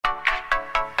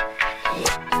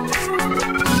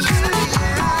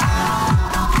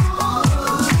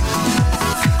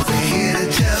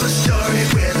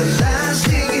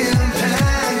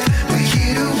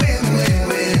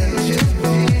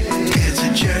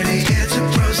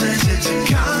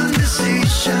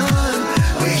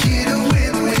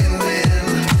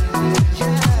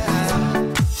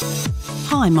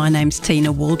my name's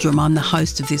Tina Waldrum. I'm the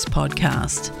host of this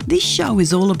podcast. This show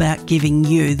is all about giving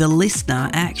you, the listener,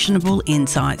 actionable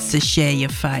insights to share your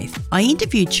faith. I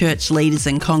interview church leaders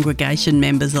and congregation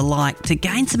members alike to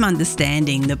gain some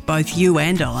understanding that both you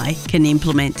and I can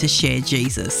implement to share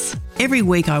Jesus. Every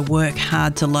week I work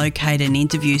hard to locate and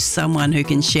interview someone who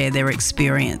can share their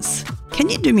experience. Can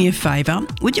you do me a favour?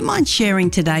 Would you mind sharing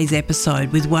today's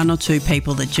episode with one or two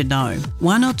people that you know?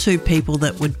 One or two people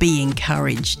that would be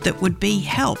encouraged, that would be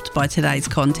helped by today's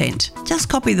content. Just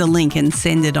copy the link and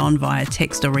send it on via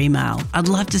text or email. I'd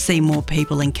love to see more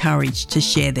people encouraged to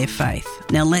share their faith.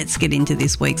 Now let's get into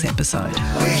this week's episode.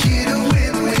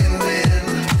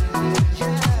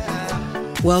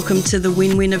 Welcome to the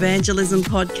Win-Win Evangelism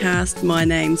podcast. My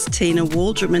name's Tina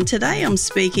Waldrum, and today I'm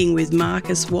speaking with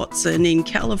Markus Watson in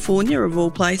California, of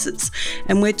all places,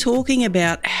 and we're talking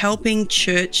about helping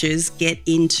churches get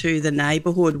into the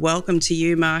neighbourhood. Welcome to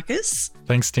you, Markus.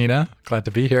 Thanks, Tina. Glad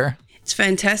to be here. It's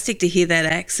fantastic to hear that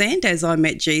accent, as I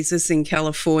met Jesus in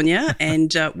California,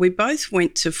 and we both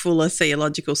went to Fuller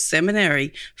Theological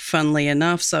Seminary, funnily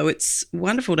enough, so it's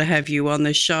wonderful to have you on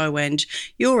the show, and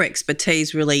your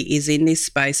expertise really is in this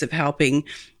space of helping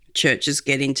churches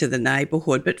get into the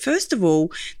neighbourhood. But first of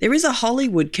all, there is a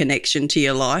Hollywood connection to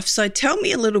your life, so tell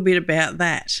me a little bit about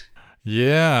that.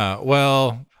 Yeah,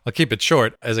 well, I'll keep it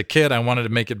short. As a kid, I wanted to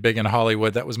make it big in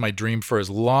Hollywood. That was my dream for as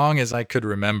long as I could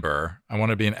remember. I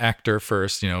wanted to be an actor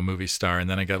first, movie star. And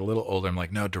then I got a little older. I'm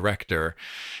like, no, director.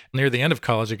 Near the end of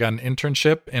college, I got an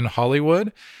internship in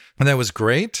Hollywood, and that was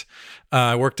great.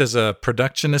 I worked as a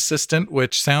production assistant,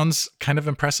 which sounds kind of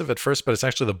impressive at first, but it's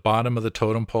actually the bottom of the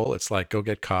totem pole. It's like, go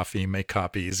get coffee, make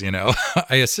copies,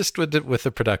 I assist with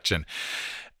the production.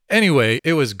 Anyway,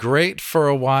 it was great for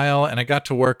a while, and I got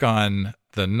to work on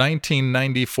the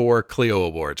 1994 Clio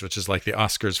Awards, which is like the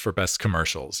Oscars for best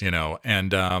commercials,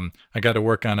 and I got to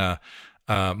work on a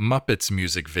Muppets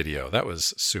music video. That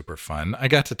was super fun. I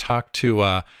got to talk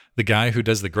to the guy who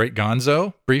does The Great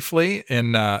Gonzo briefly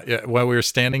while we were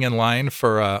standing in line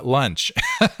for lunch.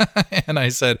 And I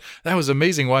said, that was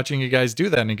amazing watching you guys do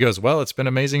that. And he goes, well, it's been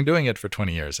amazing doing it for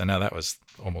 20 years. And now that was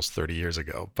almost 30 years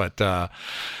ago. But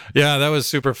yeah, that was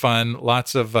super fun.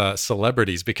 Lots of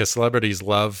celebrities, because celebrities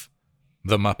love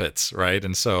the Muppets, right?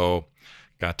 And so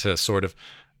got to sort of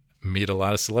meet a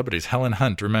lot of celebrities. Helen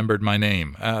Hunt remembered my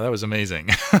name. That was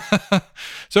amazing.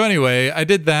 So anyway, I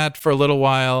did that for a little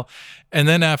while. And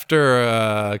then after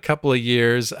a couple of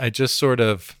years, I just sort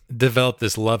of developed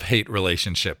this love-hate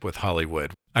relationship with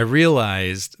Hollywood. I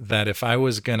realized that if I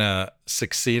was going to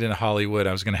succeed in Hollywood,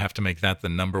 I was going to have to make that the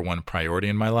number one priority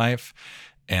in my life.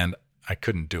 And I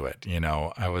couldn't do it.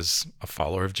 I was a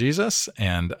follower of Jesus,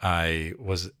 and I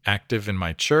was active in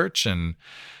my church and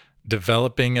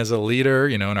developing as a leader,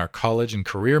 in our college and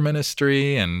career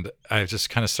ministry. And I just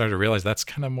kind of started to realize that's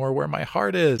kind of more where my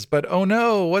heart is. But oh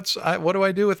no, what do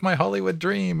I do with my Hollywood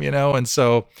dream? And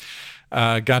so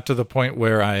got to the point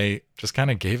where I just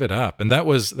kind of gave it up. And that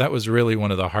was really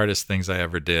one of the hardest things I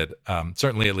ever did.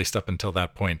 Certainly, at least up until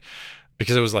that point,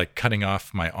 because it was like cutting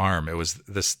off my arm.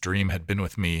 This dream had been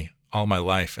with me all my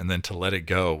life, and then to let it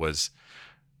go was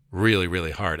really,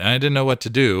 really hard. And I didn't know what to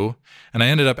do. And I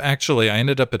ended up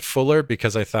at Fuller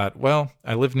because I thought, well,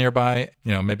 I live nearby,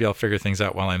 maybe I'll figure things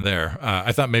out while I'm there.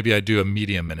 I thought maybe I'd do a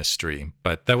media ministry,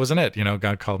 but that wasn't it.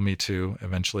 God called me to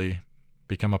eventually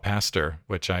become a pastor,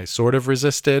 which I sort of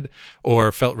resisted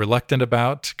or felt reluctant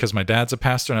about, because my dad's a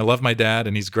pastor and I love my dad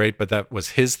and he's great, but that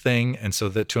was his thing. And so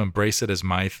that to embrace it as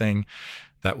my thing,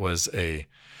 that was a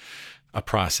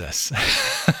process.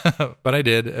 But I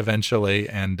did eventually,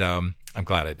 and I'm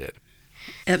glad I did.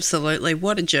 Absolutely.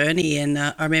 What a journey. And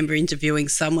I remember interviewing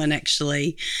someone,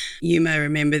 actually, you may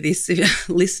remember this,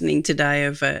 listening today,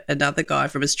 of another guy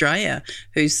from Australia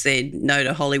who said no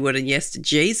to Hollywood and yes to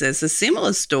Jesus, a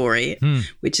similar story,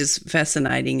 which is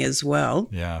fascinating as well.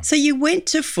 Yeah. So you went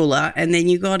to Fuller and then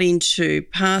you got into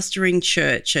pastoring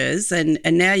churches, and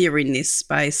now you're in this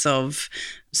space of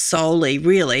solely,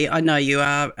 really, I know you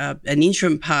are an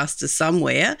interim pastor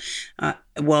somewhere,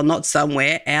 well, not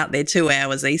somewhere, out there 2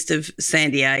 hours east of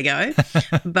San Diego,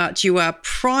 but you are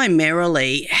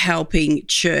primarily helping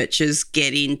churches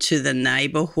get into the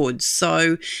neighbourhood.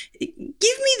 So give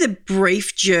me the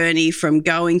brief journey from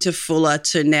going to Fuller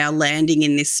to now landing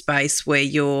in this space where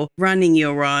you're running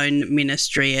your own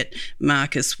ministry at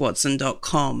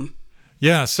markuswatson.com.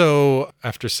 Yeah, so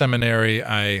after seminary,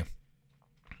 I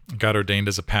got ordained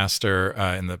as a pastor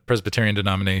in the Presbyterian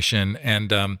denomination,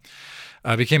 and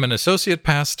I became an associate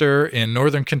pastor in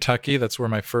Northern Kentucky. That's where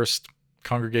my first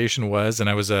congregation was, and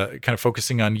I was kind of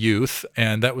focusing on youth,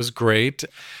 and that was great.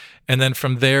 And then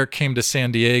from there came to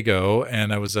San Diego,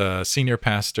 and I was a senior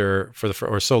pastor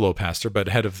or solo pastor, but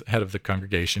head of the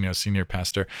congregation, senior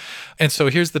pastor. And so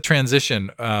here's the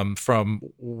transition from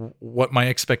what my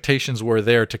expectations were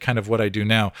there to kind of what I do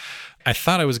now. I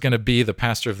thought I was going to be the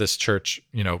pastor of this church,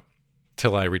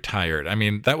 till I retired. I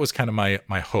mean, that was kind of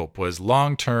my hope, was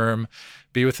long term,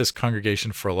 be with this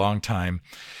congregation for a long time.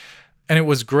 And it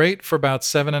was great for about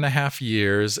 7.5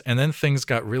 years. And then things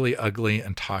got really ugly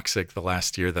and toxic the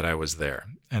last year that I was there.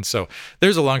 And so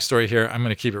there's a long story here. I'm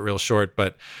going to keep it real short,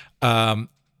 but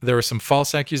there were some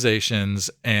false accusations,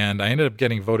 and I ended up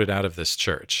getting voted out of this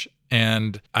church.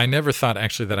 And I never thought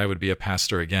actually that I would be a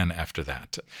pastor again after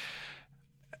that.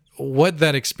 What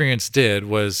that experience did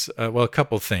was, a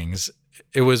couple things.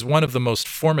 It was one of the most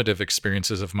formative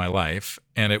experiences of my life,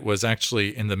 and it was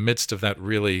actually in the midst of that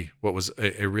what was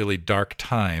a really dark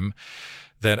time,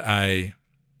 that I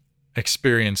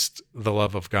experienced the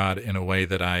love of God in a way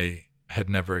that I had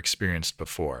never experienced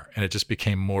before, and it just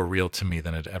became more real to me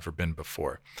than it had ever been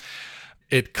before.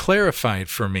 It clarified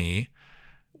for me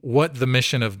what the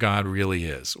mission of God really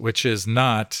is, which is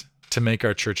not to make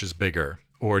our churches bigger,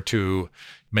 or to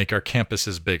make our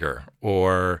campuses bigger,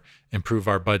 or improve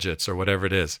our budgets, or whatever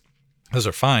it is. Those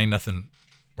are fine, nothing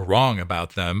wrong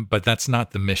about them, but that's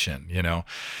not the mission,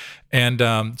 And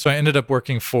so I ended up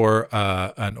working for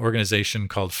an organization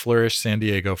called Flourish San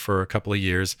Diego for a couple of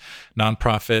years,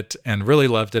 nonprofit, and really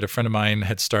loved it. A friend of mine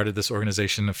had started this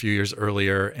organization a few years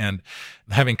earlier, and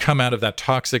having come out of that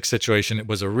toxic situation, it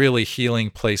was a really healing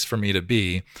place for me to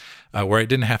be, where I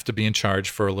didn't have to be in charge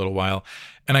for a little while.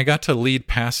 And I got to lead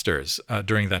pastors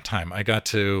during that time. I got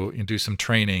to do some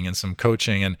training and some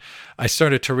coaching, and I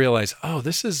started to realize,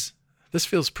 this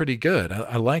feels pretty good.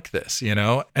 I like this,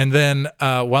 And then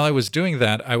while I was doing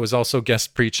that, I was also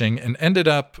guest preaching, and ended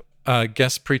up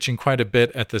guest preaching quite a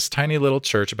bit at this tiny little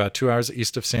church about 2 hours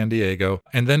east of San Diego,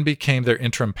 and then became their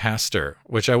interim pastor,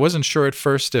 which I wasn't sure at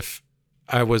first if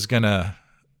I was going to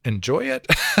enjoy it,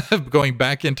 going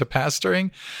back into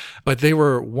pastoring, but they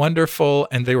were wonderful,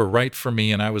 and they were right for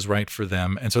me, and I was right for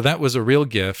them. And so that was a real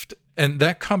gift. And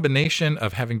that combination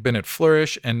of having been at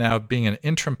Flourish and now being an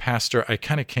interim pastor, I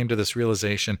kind of came to this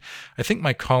realization. I think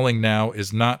my calling now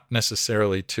is not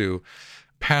necessarily to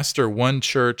pastor one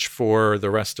church for the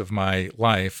rest of my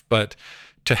life, but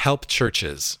to help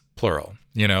churches, plural,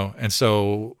 And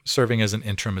so serving as an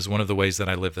interim is one of the ways that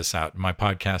I live this out. My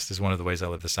podcast is one of the ways I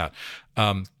live this out.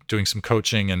 Doing some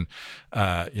coaching and,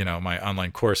 my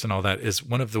online course and all that is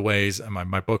one of the ways,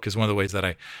 my book is one of the ways that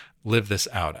I live this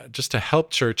out, just to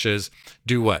help churches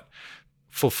do what?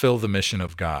 Fulfill the mission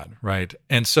of God, right?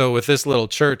 And so with this little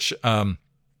church,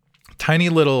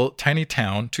 tiny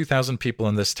town, 2,000 people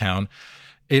in this town,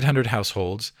 800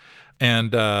 households,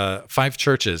 and 5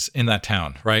 churches in that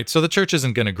town, right? So the church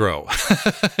isn't going to grow,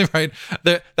 right?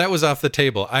 That was off the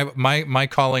table. My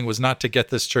calling was not to get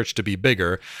this church to be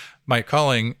bigger. My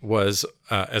calling was,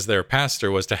 as their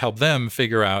pastor, was to help them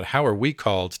figure out how are we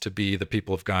called to be the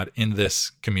people of God in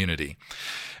this community.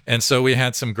 And so we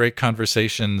had some great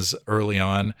conversations early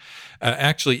on.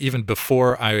 Actually, even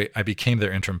before I became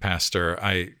their interim pastor,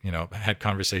 I had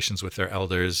conversations with their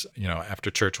elders,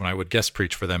 after church when I would guest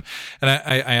preach for them. And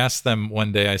I asked them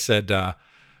one day, I said,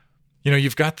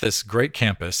 you've got this great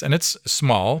campus, and it's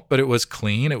small, but it was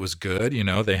clean. It was good.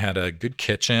 They had a good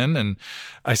kitchen. And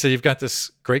I said, you've got this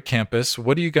great campus.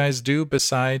 What do you guys do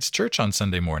besides church on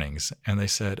Sunday mornings? And they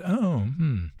said,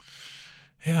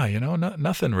 yeah,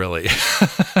 nothing really.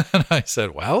 And I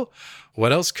said, well,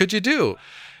 what else could you do?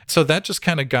 So that just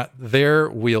kind of got their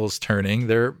wheels turning,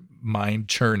 their mind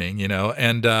churning,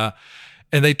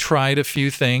 and they tried a few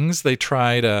things. They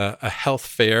tried a health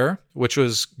fair, which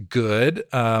was good,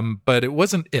 but it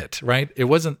wasn't it, right? It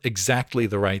wasn't exactly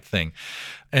the right thing.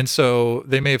 And so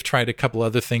they may have tried a couple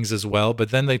other things as well, but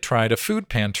then they tried a food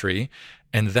pantry,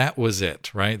 and that was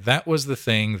it, right? That was the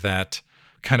thing that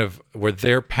kind of where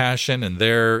their passion and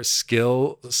their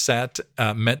skill set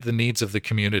met the needs of the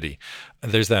community.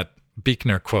 There's that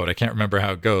Buechner quote. I can't remember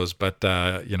how it goes, but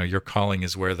your calling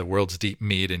is where the world's deep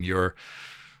meet and your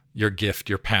gift,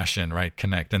 your passion, right,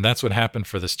 connect. And that's what happened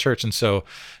for this church. And so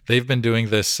they've been doing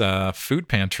this food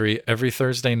pantry every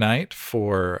Thursday night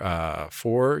for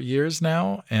 4 years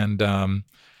now, and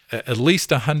at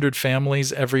least 100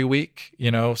 families every week,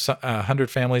 100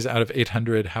 families out of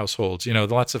 800 households,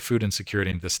 lots of food insecurity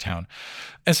in this town.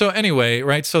 And so anyway,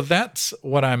 right, so that's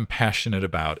what I'm passionate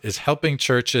about, is helping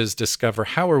churches discover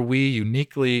how are we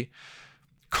uniquely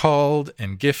called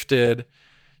and gifted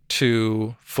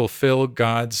to fulfill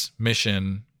God's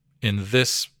mission in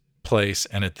this place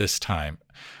and at this time.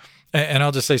 And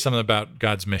I'll just say something about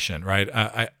God's mission,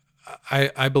 right?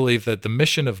 I believe that the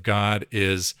mission of God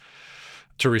is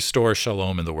to restore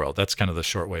shalom in the world. That's kind of the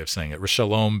short way of saying it.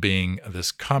 Shalom being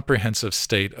this comprehensive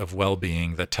state of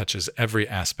well-being that touches every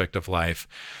aspect of life.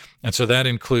 And so that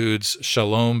includes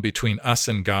shalom between us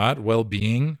and God,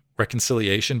 well-being,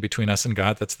 reconciliation between us and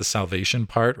God. That's the salvation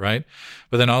part, right?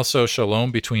 But then also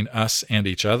shalom between us and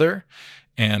each other,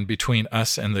 and between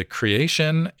us and the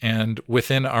creation, and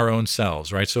within our own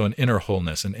selves, right? So an inner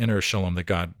wholeness, an inner shalom that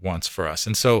God wants for us.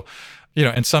 And so,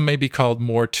 and some may be called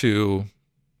more to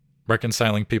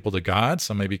reconciling people to God.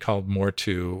 Some may be called more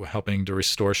to helping to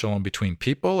restore shalom between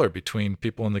people, or between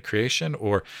people in the creation,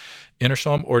 or inner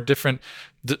shalom, or different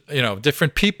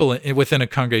people within a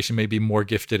congregation may be more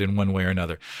gifted in one way or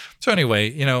another. So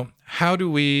anyway, how do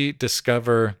we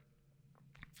discover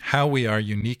how we are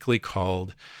uniquely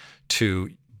called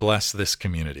to bless this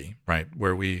community, right,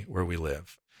 where we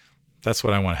live? That's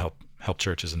what I want to help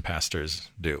churches and pastors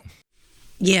do.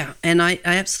 Yeah, and I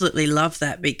absolutely love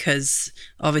that, because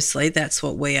obviously that's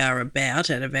what we are about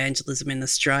at Evangelism in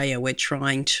Australia. We're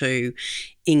trying to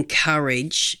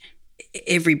encourage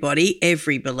everybody,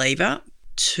 every believer,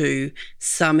 to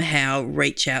somehow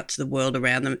reach out to the world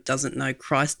around them that doesn't know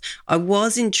Christ. I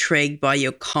was intrigued by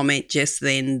your comment just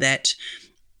then that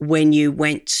when you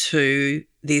went to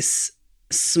this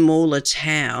smaller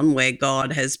town where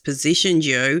God has positioned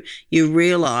you, you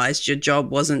realised your job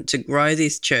wasn't to grow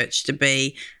this church to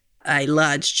be a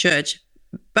large church,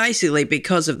 basically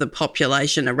because of the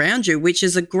population around you, which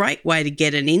is a great way to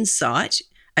get an insight,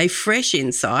 a fresh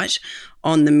insight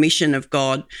on the mission of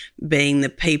God being the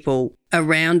people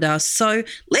around us. So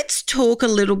let's talk a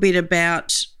little bit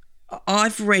about,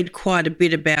 I've read quite a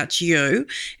bit about you,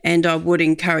 and I would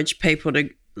encourage people to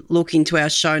look into our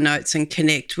show notes and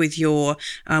connect with your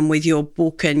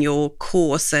book and your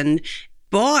course, and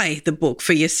buy the book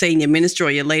for your senior minister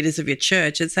or your leaders of your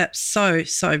church. It's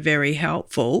so very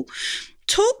helpful.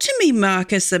 Talk to me,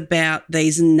 Markus, about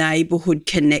these neighbourhood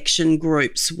connection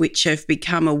groups, which have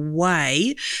become a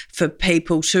way for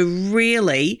people to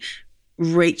really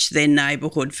reach their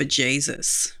neighbourhood for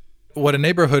Jesus. What a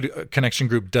neighborhood connection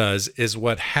group does is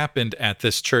what happened at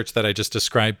this church that I just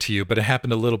described to you, but it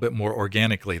happened a little bit more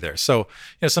organically there. So,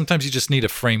 sometimes you just need a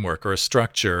framework or a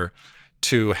structure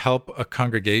to help a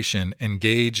congregation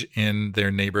engage in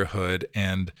their neighborhood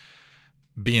and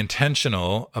be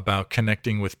intentional about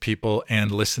connecting with people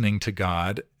and listening to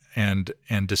God and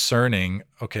discerning,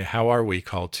 okay, how are we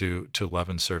called to love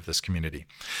and serve this community?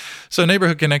 So,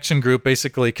 neighborhood connection group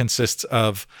basically consists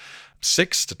of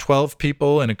 6 to 12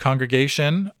 people in a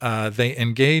congregation. They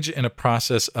engage in a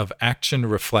process of action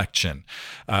reflection.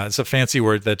 It's a fancy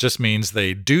word that just means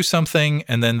they do something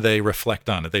and then they reflect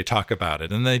on it. They talk about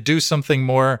it, and they do something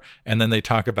more and then they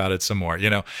talk about it some more.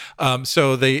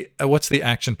 So what's the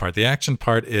action part? The action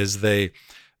part is they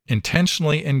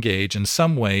intentionally engage in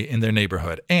some way in their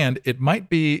neighborhood, and it might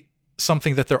be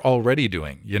something that they're already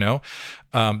doing.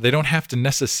 They don't have to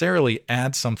necessarily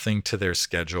add something to their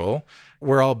schedule.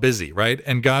 We're all busy, right?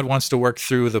 And God wants to work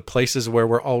through the places where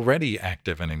we're already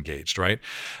active and engaged, right?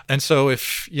 And so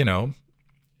if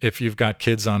you've got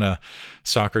kids on a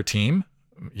soccer team,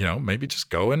 maybe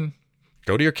just go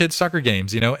to your kids' soccer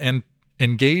games, and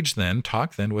engage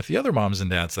talk with the other moms and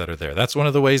dads that are there. That's one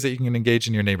of the ways that you can engage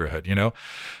in your neighborhood.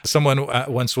 Someone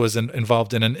once was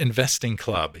involved in an investing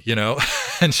club,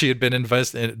 and she had been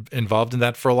involved in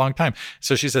that for a long time.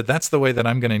 So she said, that's the way that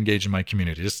I'm going to engage in my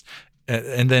community.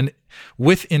 And then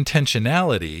with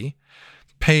intentionality,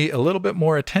 pay a little bit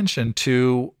more attention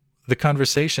to the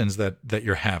conversations that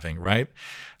you're having, right?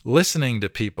 Listening to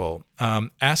people,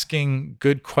 asking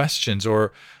good questions,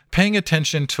 or paying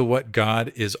attention to what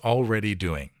God is already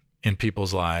doing in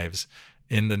people's lives,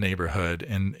 in the neighborhood,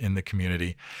 in the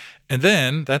community. And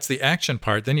then that's the action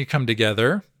part. Then you come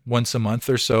together once a month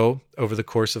or so over the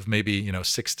course of maybe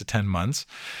 6 to 10 months.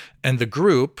 And the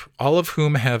group, all of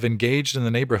whom have engaged in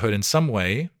the neighborhood in some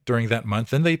way during that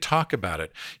month, then they talk about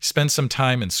it. You spend some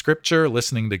time in scripture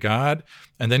listening to God,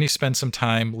 and then you spend some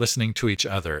time listening to each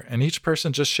other. And each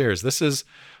person just shares, this is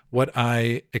what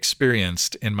I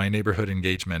experienced in my neighborhood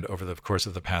engagement over the course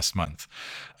of the past month.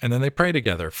 And then they pray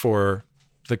together for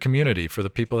the community, for the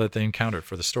people that they encountered,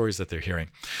 for the stories that they're hearing.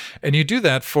 And you do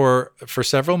that for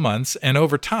several months. And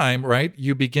over time, right,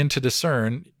 you begin to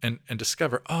discern and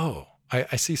discover, oh,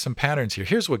 I see some patterns here.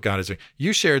 Here's what God is doing.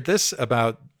 You shared this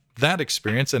about that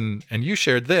experience, and you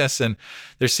shared this, and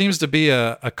there seems to be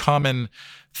a common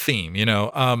theme.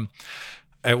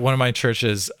 At one of my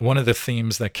churches, one of the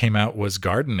themes that came out was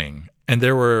gardening. And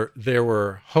there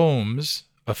were homes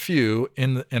a few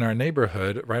in our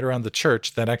neighborhood right around the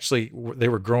church that actually they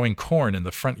were growing corn in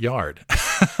the front yard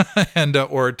and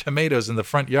or tomatoes in the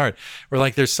front yard. We're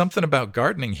like, there's something about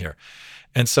gardening here.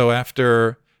 And so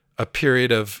after a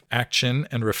period of action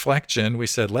and reflection, we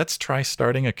said, let's try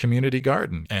starting a community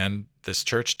garden. And this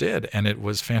church did, and it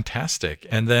was fantastic.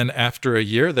 And then after a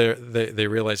year, they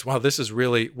realized, wow,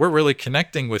 we're really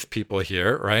connecting with people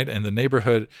here, right? And the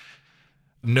neighborhood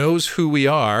knows who we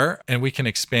are, and we can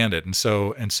expand it. And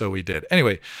so we did.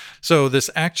 Anyway, so this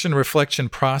action reflection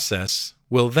process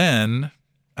will then,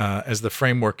 as the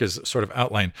framework is sort of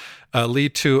outlined,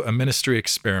 lead to a ministry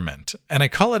experiment. And I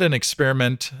call it an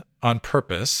experiment on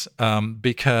purpose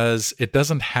because it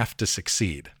doesn't have to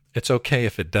succeed. It's okay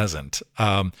if it doesn't.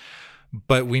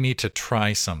 But we need to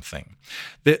try something.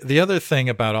 The other thing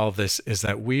about all this is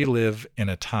that we live in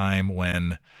a time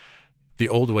when the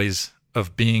old ways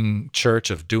of being church,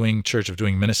 of doing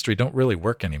ministry don't really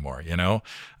work anymore. You know,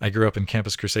 I grew up in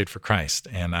Campus Crusade for Christ,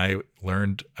 and I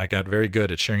got very good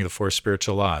at sharing the 4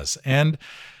 spiritual laws. And,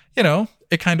 you know,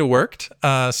 it kind of worked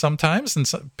sometimes, and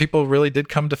some people really did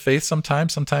come to faith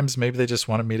sometimes. Sometimes maybe they just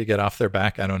wanted me to get off their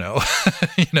back. I don't know.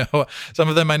 You know, some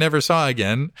of them I never saw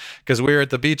again because we were at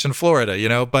the beach in Florida, you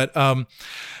know, but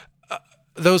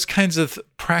those kinds of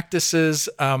practices,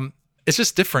 it's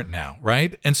just different now,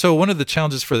 right? And so one of the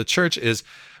challenges for the church is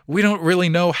we don't really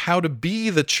know how to be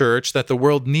the church that the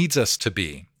world needs us to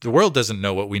be. The world doesn't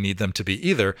know what we need them to be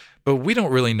either, but we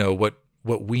don't really know what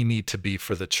we need to be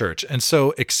for the church. And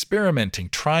so experimenting,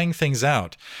 trying things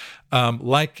out,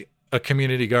 like a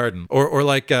community garden or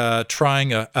like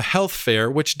trying a health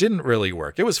fair, which didn't really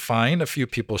work. It was fine. A few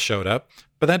people showed up,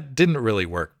 but that didn't really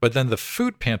work. But then the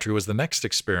food pantry was the next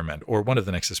experiment, or one of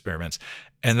the next experiments.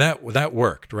 And that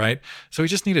worked, right? So we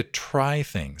just need to try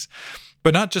things,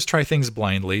 but not just try things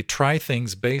blindly, try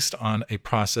things based on a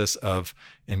process of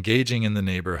engaging in the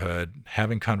neighborhood,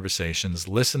 having conversations,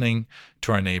 listening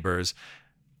to our neighbors,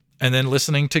 and then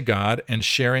listening to God and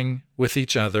sharing with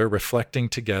each other, reflecting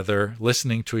together,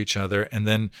 listening to each other, and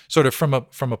then sort of from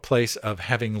a place of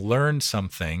having learned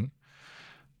something,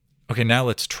 okay, now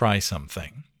let's try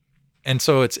something. And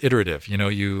so it's iterative. You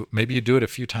know, maybe you do it a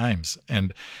few times,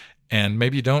 and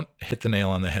maybe you don't hit the nail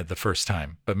on the head the first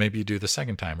time, but maybe you do the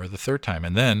second time or the third time,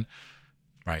 and then,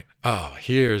 right, oh,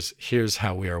 here's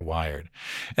how we are wired.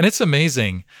 And it's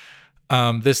amazing.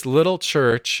 This little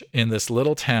church in this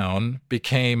little town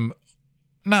became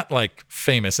not like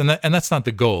famous, and that's not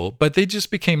the goal, but they just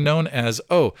became known as,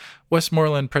 oh,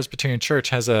 Westmoreland Presbyterian Church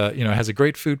has a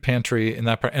great food pantry in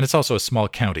that part, and it's also a small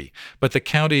county. But the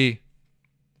county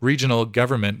regional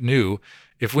government knew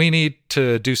if we need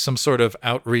to do some sort of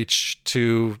outreach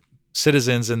to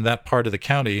citizens in that part of the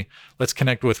county, let's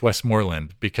connect with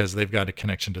Westmoreland because they've got a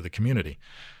connection to the community.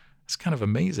 It's kind of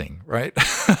amazing, right?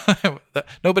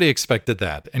 Nobody expected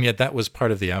that, and yet that was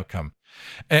part of the outcome.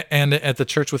 And at the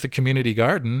church with the community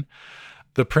garden,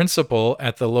 the principal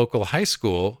at the local high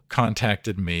school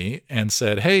contacted me and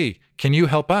said, "Hey, can you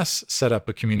help us set up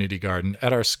a community garden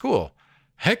at our school?"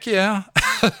 Heck yeah,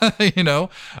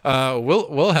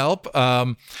 we'll help.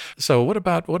 So what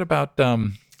about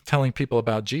telling people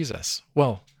about Jesus?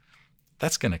 Well,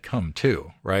 that's going to come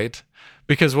too, right?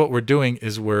 Because what we're doing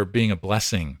is we're being a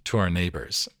blessing to our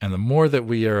neighbors. And the more that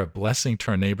we are a blessing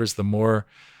to our neighbors, the more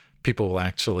people will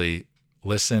actually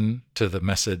listen to the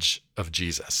message of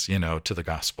Jesus, to the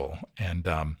gospel. And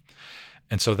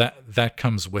so that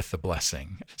comes with the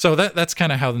blessing. So that's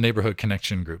kind of how the Neighborhood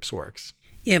Connection Groups works.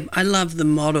 Yeah, I love the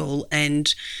model,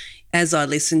 and as I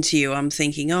listen to you, I'm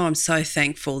thinking, I'm so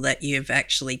thankful that you've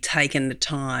actually taken the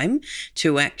time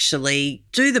to actually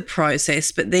do the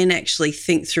process, but then actually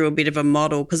think through a bit of a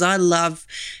model, because I love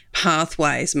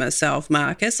pathways myself,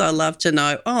 Markus. I love to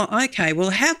know, okay, well,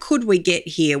 how could we get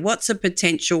here? What's a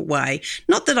potential way?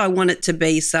 Not that I want it to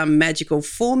be some magical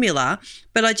formula,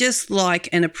 but I just like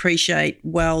and appreciate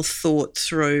well thought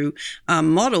through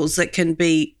models that can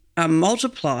be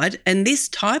multiplied, and this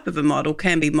type of a model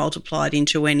can be multiplied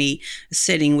into any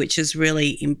setting, which is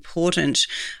really important.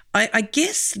 I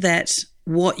guess that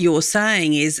what you're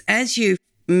saying is, as you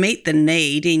meet the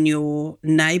need in your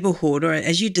neighbourhood, or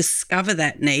as you discover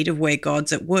that need of where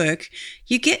God's at work,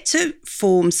 you get to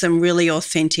form some really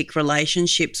authentic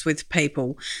relationships with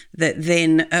people that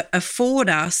then afford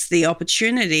us the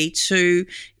opportunity to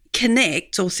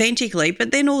connect authentically,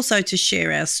 but then also to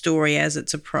share our story as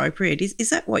it's appropriate. Is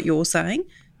that what you're saying?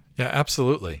 Yeah,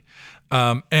 absolutely.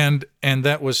 And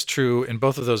that was true in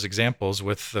both of those examples,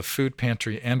 with the food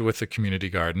pantry and with the community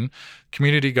garden.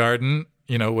 Community garden,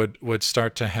 would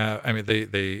start to have,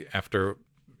 they after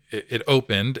it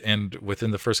opened and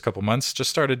within the first couple months just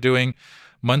started doing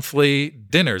monthly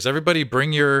dinners. Everybody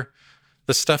bring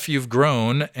the stuff you've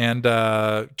grown and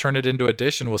turn it into a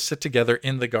dish, and we'll sit together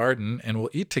in the garden and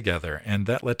we'll eat together. And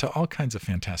that led to all kinds of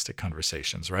fantastic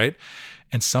conversations, right?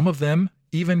 And some of them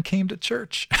even came to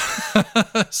church.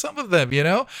 Some of them,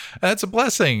 that's a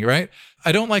blessing, right?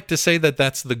 I don't like to say that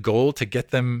that's the goal, to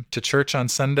get them to church on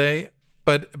Sunday,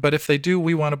 but if they do,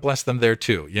 we want to bless them there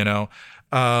too,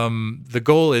 The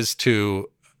goal is to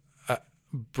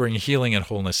bring healing and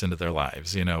wholeness into their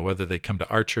lives, whether they come to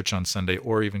our church on Sunday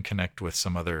or even connect with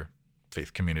some other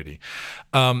faith community.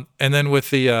 And then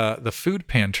with the food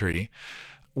pantry,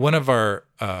 one of our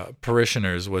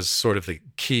parishioners was sort of the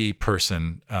key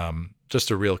person, just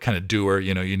a real kind of doer.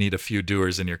 You need a few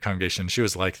doers in your congregation. She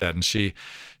was like that, and she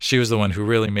was the one who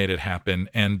really made it happen.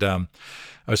 And I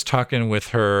was talking with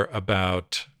her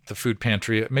about the food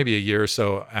pantry maybe a year or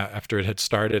so after it had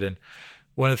started, and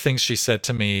one of the things she said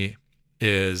to me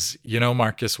is,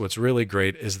 Markus, what's really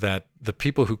great is that the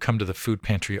people who come to the food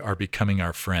pantry are becoming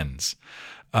our friends,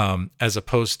 as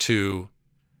opposed to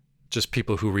just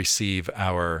people who receive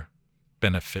our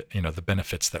benefit, the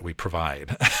benefits that we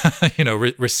provide,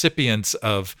 recipients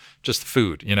of just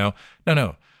food,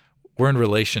 No, we're in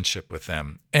relationship with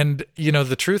them. And,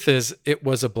 the truth is, it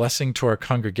was a blessing to our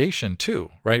congregation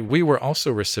too, right? We were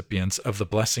also recipients of the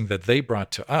blessing that they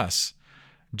brought to us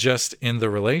just in the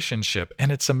relationship.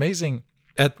 And it's amazing.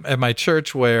 At my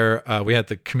church where we had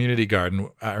the community garden,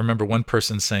 I remember one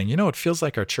person saying, it feels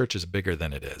like our church is bigger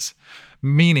than it is.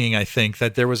 Meaning, I think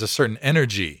that there was a certain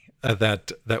energy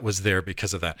that was there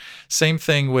because of that. Same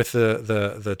thing with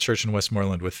the church in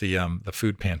Westmoreland with the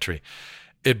food pantry.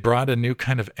 It brought a new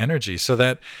kind of energy, so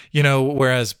that,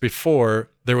 whereas before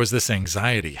there was this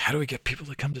anxiety, how do we get people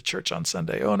to come to church on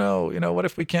Sunday? Oh no, what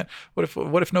if we can't? What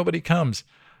if nobody comes?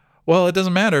 Well, it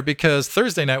doesn't matter, because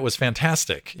Thursday night was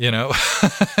fantastic,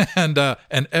 and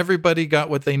everybody got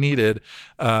what they needed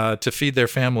to feed their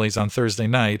families on Thursday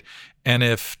night. And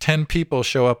if 10 people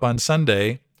show up on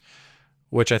Sunday,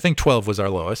 which I think 12 was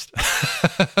our lowest,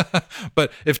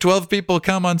 but if 12 people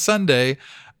come on Sunday,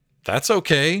 that's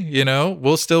okay.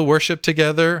 We'll still worship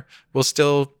together. We'll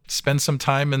still spend some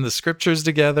time in the scriptures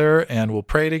together, and we'll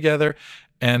pray together.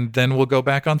 And then we'll go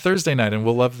back on Thursday night and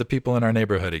we'll love the people in our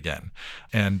neighborhood again.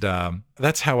 And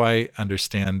that's how I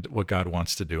understand what God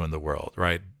wants to do in the world,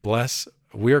 right?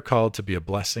 We are called to be a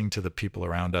blessing to the people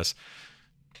around us,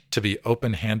 to be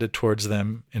open-handed towards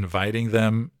them, inviting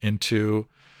them into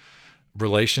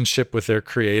relationship with their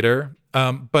Creator.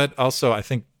 But also, I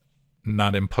think,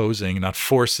 not imposing, not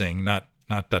forcing, not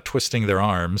twisting their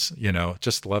arms,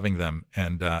 just loving them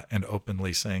and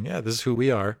openly saying, yeah, this is who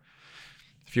we are.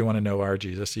 If you want to know our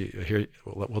Jesus,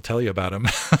 we'll tell you about him.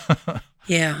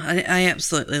 Yeah, I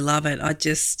absolutely love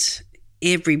it.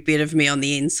 Every bit of me on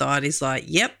the inside is like,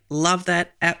 yep, love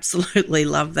that, absolutely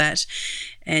love that.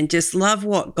 And just love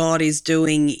what God is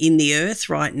doing in the earth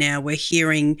right now. We're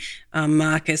hearing,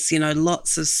 Markus,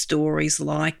 lots of stories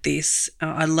like this.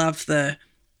 I love the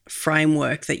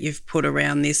framework that you've put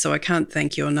around this, so I can't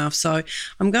thank you enough. So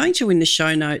I'm going to, in the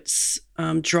show notes,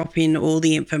 drop in all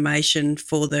the information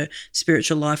for the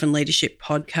Spiritual Life and Leadership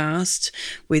podcast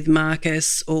with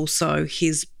Markus, also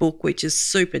his book, which is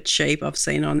super cheap. I've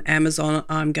seen on Amazon.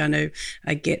 I'm going to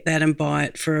get that and buy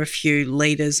it for a few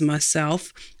leaders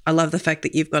myself. I love the fact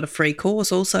that you've got a free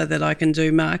course also that I can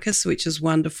do, Markus, which is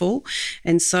wonderful.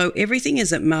 And so everything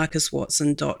is at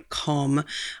markuswatson.com.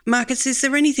 Markus, is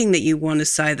there anything that you want to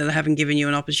say that I haven't given you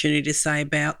an opportunity to say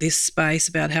about this space,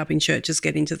 about helping churches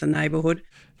get into the neighbourhood?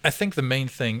 I think the main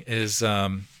thing is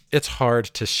it's hard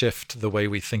to shift the way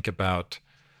we think about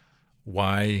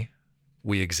why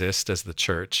we exist as the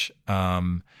church.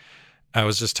 I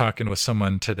was just talking with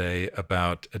someone today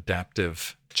about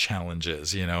adaptive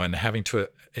challenges,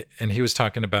 and he was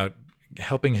talking about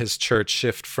helping his church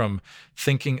shift from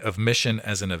thinking of mission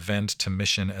as an event to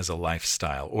mission as a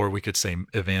lifestyle, or we could say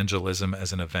evangelism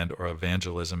as an event or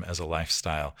evangelism as a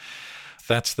lifestyle.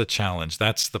 That's the challenge.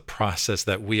 That's the process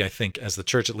that we, I think, as the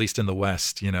church, at least in the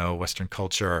West, Western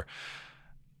culture,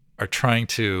 are trying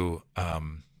to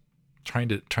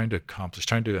accomplish,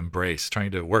 trying to embrace,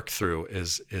 trying to work through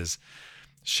is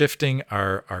shifting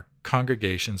our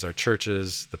congregations, our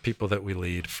churches, the people that we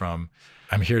lead from,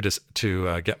 I'm here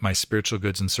to get my spiritual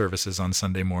goods and services on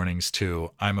Sunday mornings,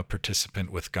 to I'm a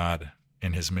participant with God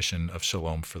in his mission of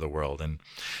shalom for the world. And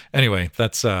anyway,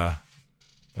 that's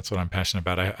what I'm passionate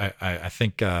about. I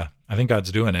think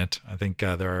God's doing it. I think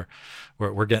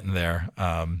we're getting there,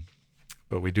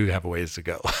 but we do have a ways to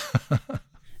go.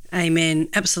 Amen.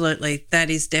 Absolutely. That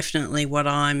is definitely what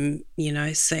I'm,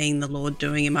 seeing the Lord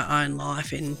doing in my own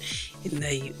life in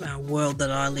the world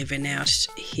that I live in out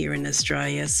here in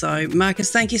Australia. So, Markus,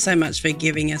 thank you so much for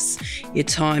giving us your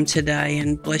time today,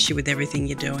 and bless you with everything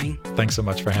you're doing. Thanks so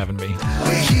much for having me.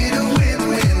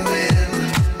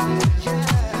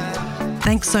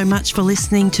 Thanks so much for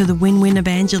listening to the Win-Win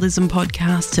Evangelism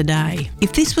podcast today.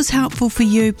 If this was helpful for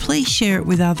you, please share it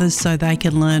with others so they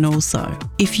can learn also.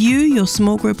 If you, your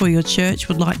small group or your church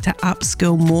would like to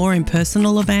upskill more in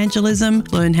personal evangelism,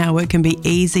 learn how it can be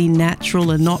easy,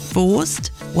 natural and not forced,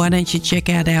 why don't you check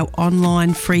out our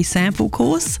online free sample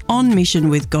course on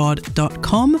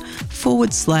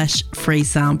missionwithgod.com/free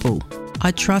sample. I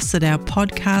trust that our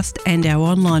podcast and our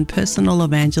online personal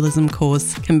evangelism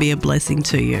course can be a blessing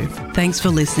to you. Thanks for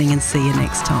listening, and see you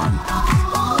next time.